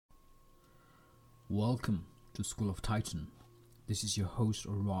Welcome to School of Titan. This is your host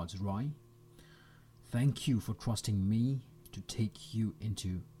Raj Rai. Thank you for trusting me to take you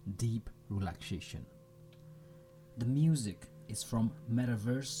into deep relaxation. The music is from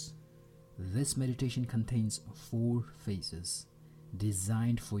Metaverse. This meditation contains 4 phases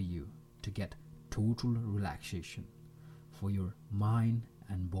designed for you to get total relaxation for your mind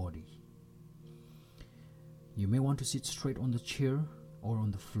and body. You may want to sit straight on the chair or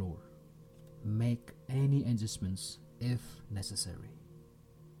on the floor. Make any adjustments if necessary.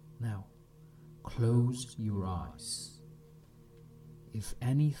 Now, close your eyes. If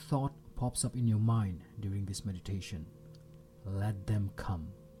any thought pops up in your mind during this meditation, let them come.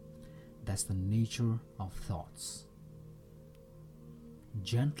 That's the nature of thoughts.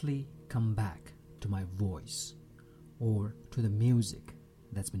 Gently come back to my voice or to the music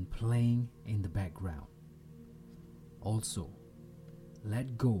that's been playing in the background. Also,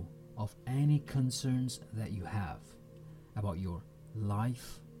 let go of any concerns that you have about your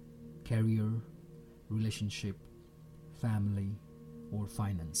life, career, relationship, family, or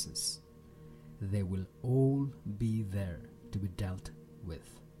finances. They will all be there to be dealt with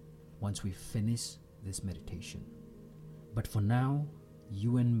once we finish this meditation. But for now,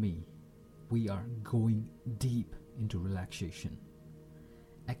 you and me, we are going deep into relaxation.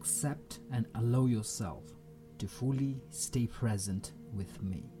 Accept and allow yourself to fully stay present with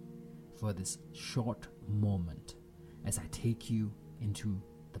me for this short moment as I take you into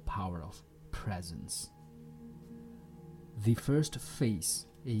the power of presence. The first phase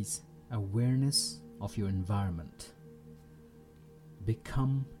is awareness of your environment.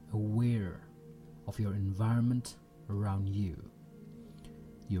 Become aware of your environment around you.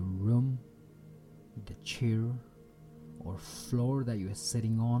 Your room, the chair or floor that you are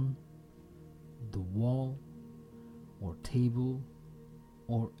sitting on, the wall or table,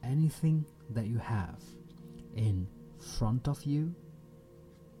 or anything that you have in front of you,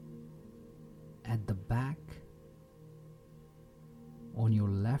 at the back, on your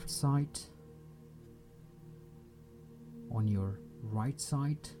left side, on your right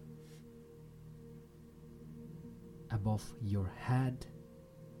side, above your head,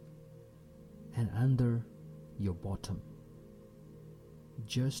 and under your bottom.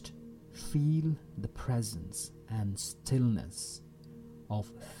 Just feel the presence and stillness of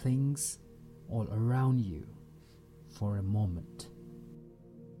things all around you for a moment.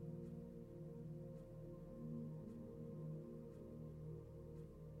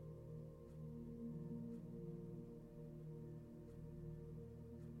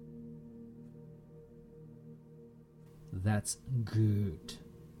 That's good.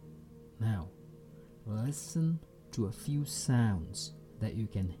 Now, listen to a few sounds that you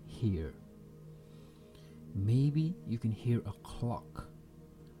can hear. Maybe you can hear a clock,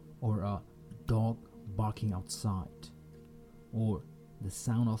 or a dog barking outside, or the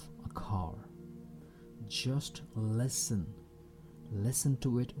sound of a car. Just listen. Listen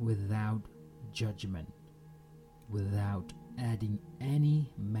to it without judgment, without adding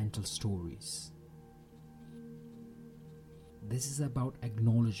any mental stories. This is about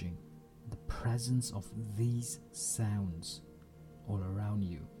acknowledging the presence of these sounds all around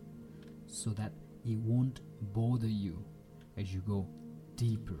you so that it won't bother you as you go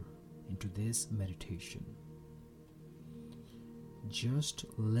deeper into this meditation. Just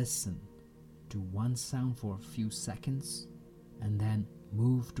listen to one sound for a few seconds and then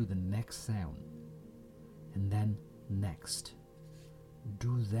move to the next sound and then next.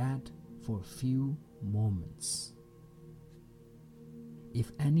 Do that for a few moments.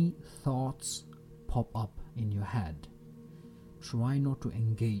 If any thoughts pop up in your head, try not to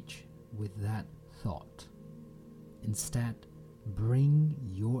engage with that thought. Instead, bring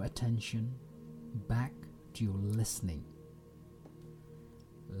your attention back to your listening.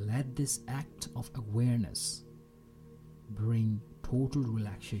 Let this act of awareness bring total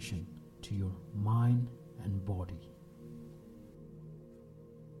relaxation to your mind and body.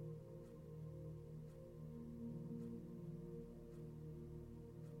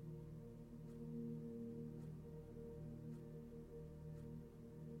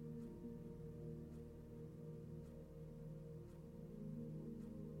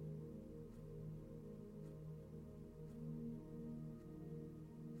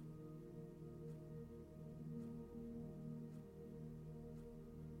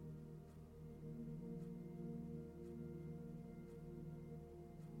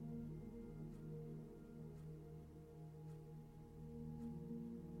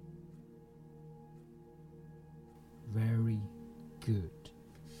 Very good.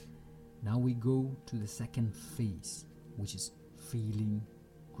 Now we go to the second phase, which is feeling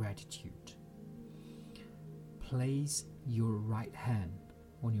gratitude. place your right hand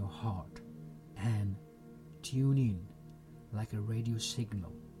on your heart and tune in like a radio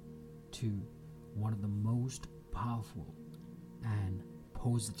signal to one of the most powerful and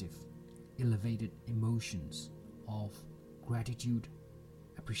positive, elevated emotions of gratitude,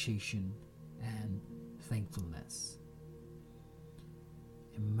 appreciation, and thankfulness.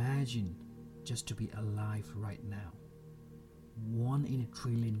 Imagine just to be alive right now. 1 in a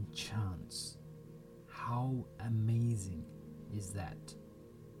trillion chance. How amazing is that?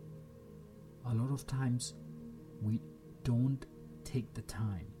 A lot of times we don't take the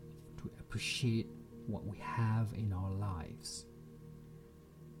time to appreciate what we have in our lives.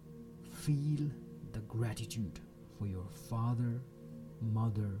 Feel the gratitude for your father,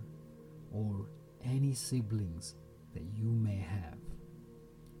 mother, or any siblings that you may have.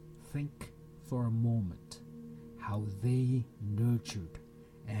 Think for a moment how they nurtured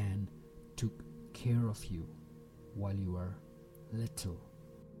and took care of you while you were little.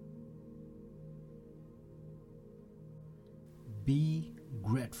 Be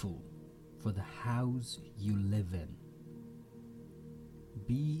grateful for the house you live in.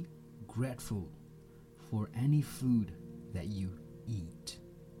 Be grateful for any food that you eat.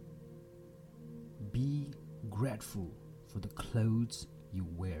 Be grateful for the clothes you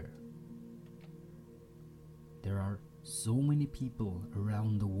wear. There are so many people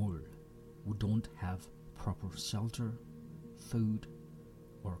around the world who don't have proper shelter, food,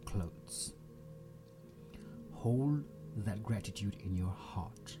 or clothes. Hold that gratitude in your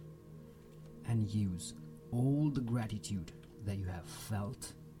heart and use all the gratitude that you have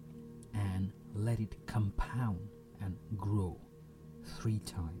felt and let it compound and grow 3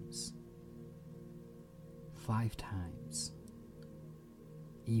 times, 5 times,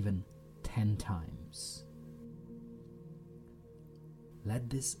 even 10 times. Let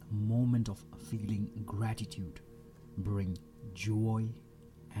this moment of feeling gratitude bring joy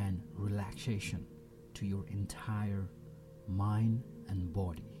and relaxation to your entire mind and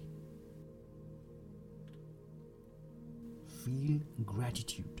body. Feel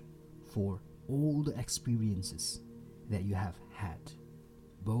gratitude for all the experiences that you have had,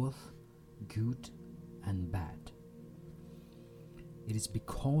 both good and bad. It is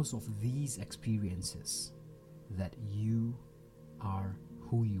because of these experiences that you are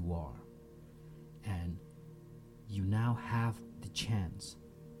who you are, and you now have the chance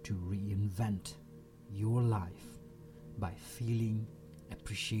to reinvent your life by feeling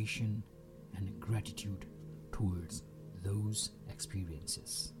appreciation and gratitude towards those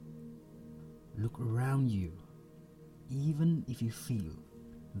experiences. Look around you. Even if you feel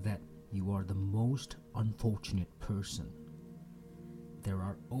that you are the most unfortunate person, there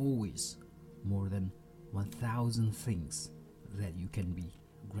are always more than 1,000 things that you can be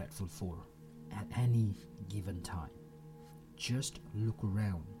grateful for at any given time. Just look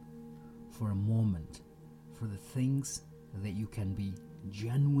around for a moment for the things that you can be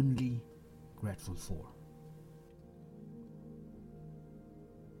genuinely grateful for.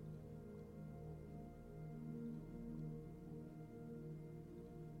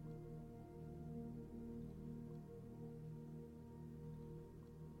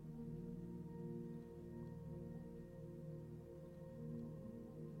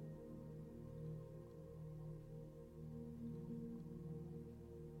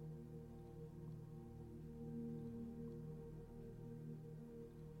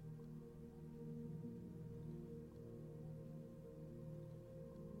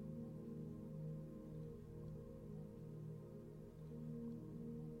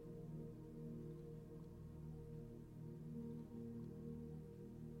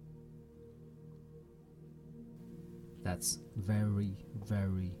 That's very,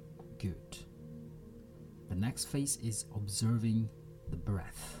 very good. The next phase is observing the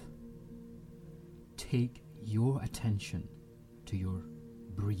breath. Take your attention to your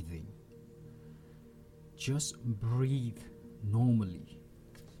breathing. Just breathe normally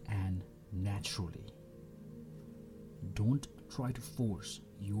and naturally. Don't try to force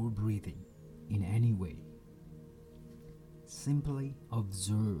your breathing in any way. Simply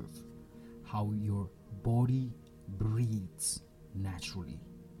observe how your body breathes naturally.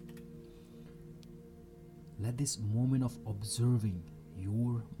 Let this moment of observing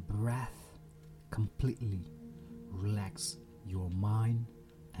your breath completely relax your mind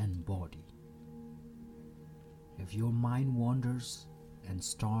and body. If your mind wanders and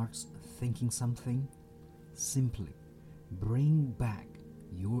starts thinking something, simply bring back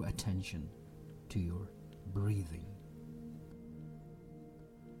your attention to your breathing.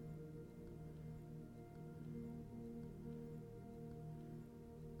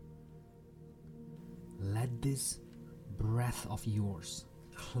 Let let this breath of yours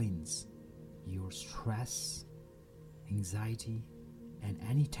cleanse your stress, anxiety, and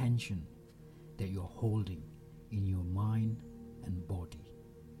any tension that you're holding in your mind and body.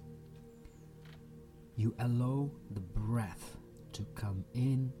 You allow the breath to come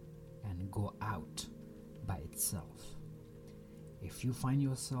in and go out by itself. If you find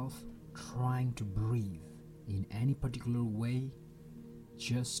yourself trying to breathe in any particular way,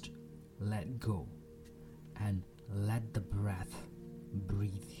 just let go and let the breath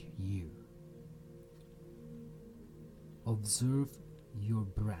breathe you. Observe your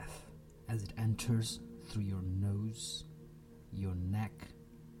breath as it enters through your nose, your neck,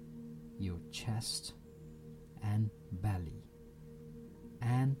 your chest, and belly,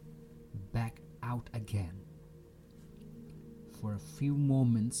 and back out again. For a few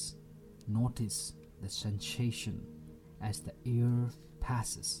moments, notice the sensation as the air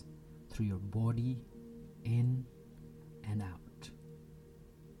passes through your body, in and out,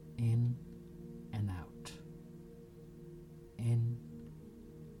 in and out, in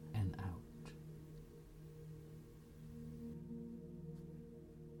and out.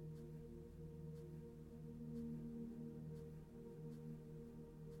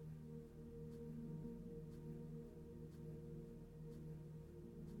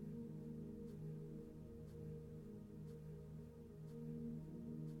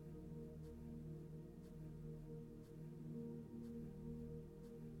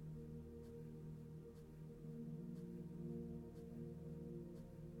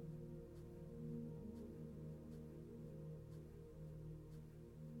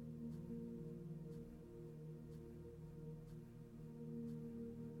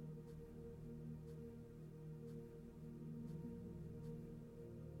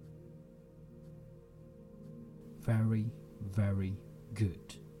 Very, very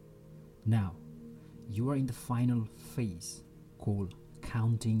good. Now, you are in the final phase called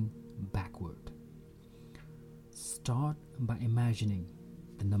counting backward. Start by imagining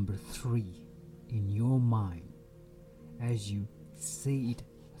the number 3 in your mind as you say it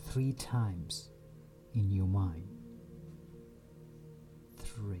 3 times in your mind.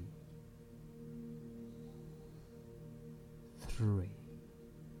 3, 3,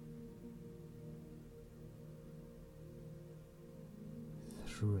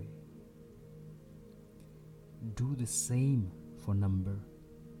 3. Do the same for number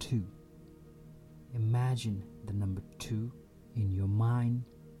 2. Imagine the number 2 in your mind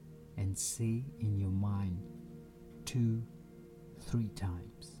and say in your mind 2, 3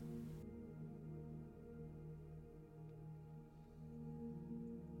 times.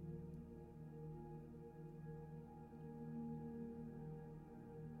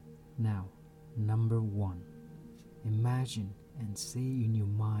 Now, number 1. Imagine and say in your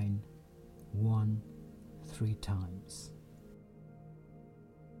mind 1, 3 times.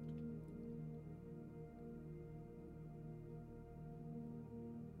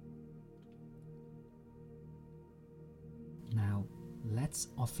 Now, let's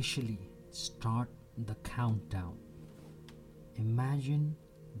officially start the countdown. Imagine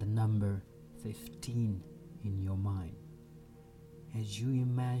the number 15 in your mind. As you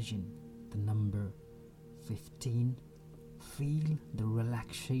imagine the number 15, feel the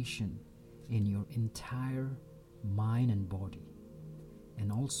relaxation in your entire mind and body,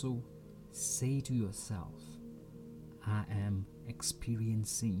 and also say to yourself, I am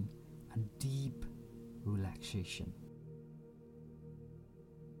experiencing a deep relaxation.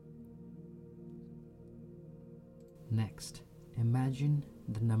 Next, imagine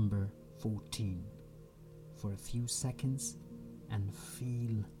the number 14 for a few seconds and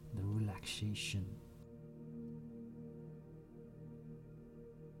feel the relaxation.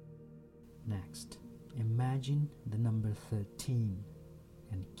 Next, imagine the number 13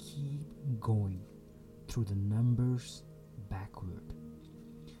 and keep going through the numbers backward.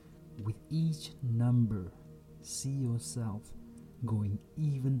 With each number, see yourself going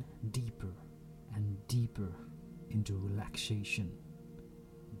even deeper and deeper into relaxation.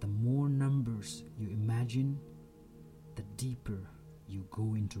 The more numbers you imagine, the deeper you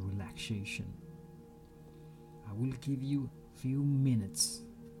go into relaxation. I will give you a few minutes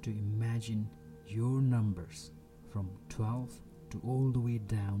to imagine your numbers from 12 to all the way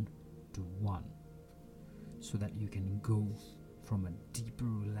down to 1, so that you can go from a deeper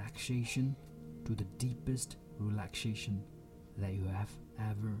relaxation to the deepest relaxation that you have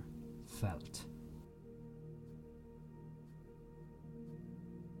ever felt.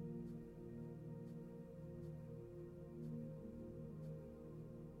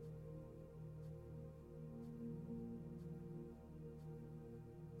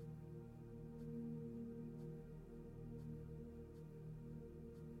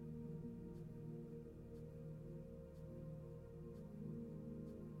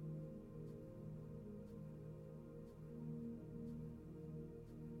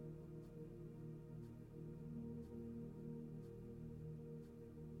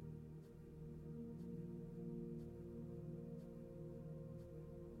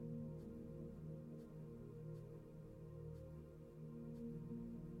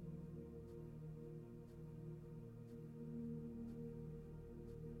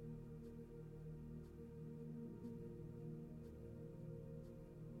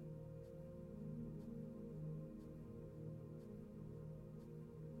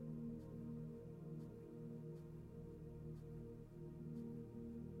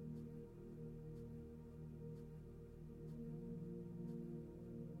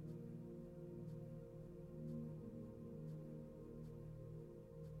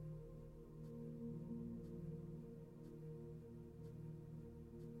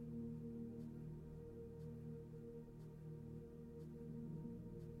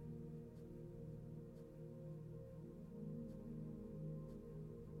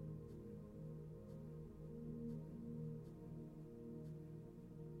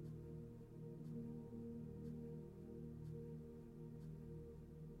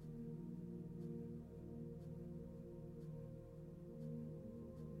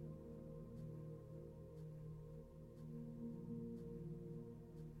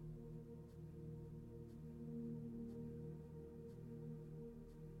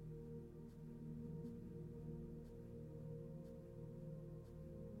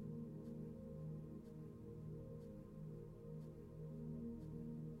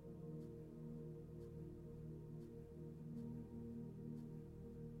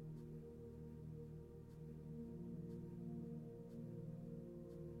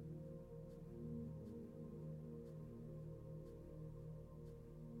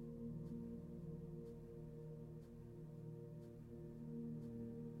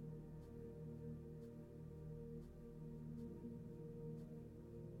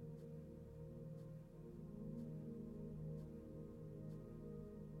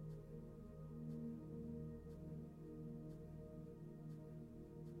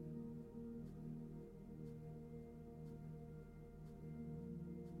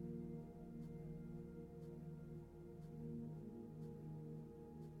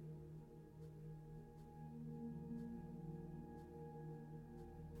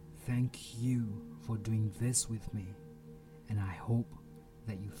 thank you for doing this with me, and I hope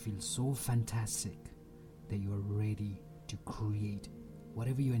that you feel so fantastic that you are ready to create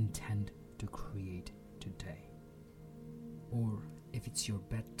whatever you intend to create today. Or if it's your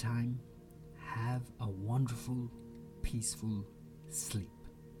bedtime, have a wonderful, peaceful sleep.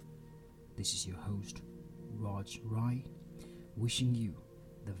 This is your host, Raj Rai, wishing you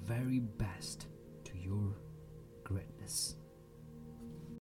the very best to your